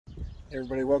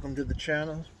Everybody, welcome to the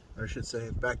channel, or I should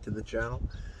say back to the channel.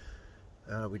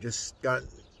 We just got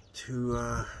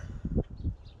to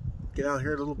get out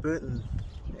here a little bit and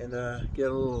get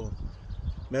a little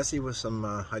messy with some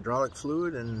hydraulic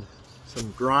fluid and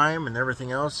some grime and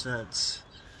everything else that's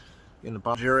in the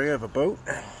bottom area of a boat.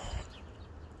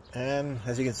 And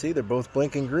as you can see, they're both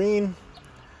blinking green,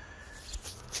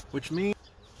 which means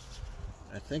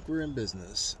I think we're in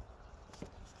business.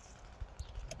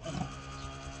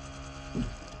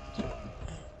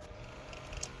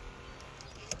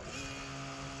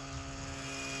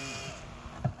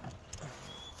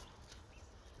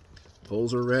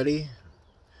 Poles are ready,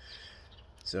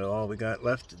 so all we got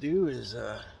left to do is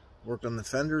work on the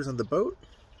fenders on the boat.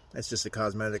 That's just a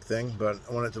cosmetic thing, but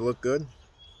I want it to look good.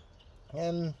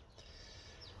 And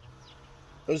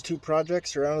those two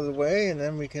projects are out of the way, and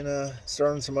then we can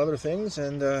start on some other things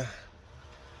and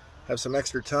have some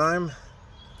extra time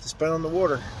to spend on the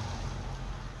water.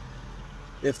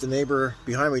 If the neighbor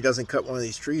behind me doesn't cut one of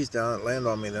these trees down and land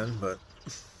on me then, but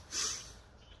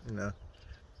you know,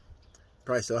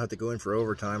 probably still have to go in for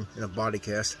overtime in a body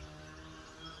cast.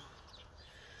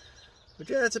 But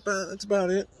yeah, that's about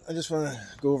it. I just want to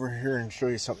go over here and show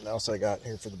you something else I got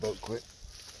here for the boat quick.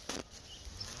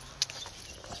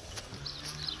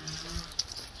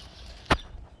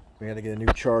 We had to get a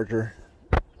new charger.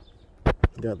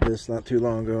 Got this not too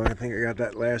long ago. I think I got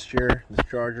that last year, this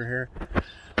charger here.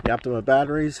 The Optima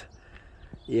batteries,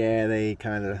 yeah, they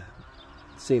kind of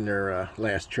seen their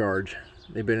last charge.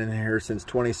 They've been in here since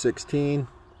 2016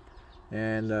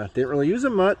 and didn't really use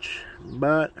them much,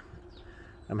 but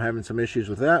I'm having some issues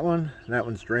with that one. That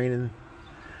one's draining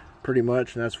pretty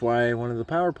much, and that's why one of the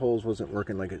power poles wasn't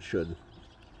working like it should,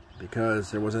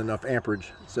 because there wasn't enough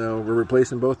amperage. So we're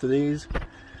replacing both of these.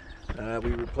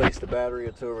 We replaced the battery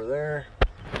that's over there,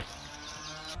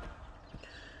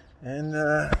 and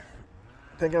I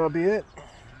think that'll be it.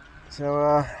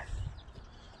 So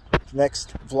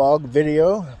next vlog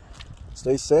video,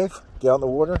 stay safe, get out in the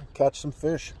water, catch some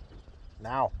fish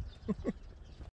now.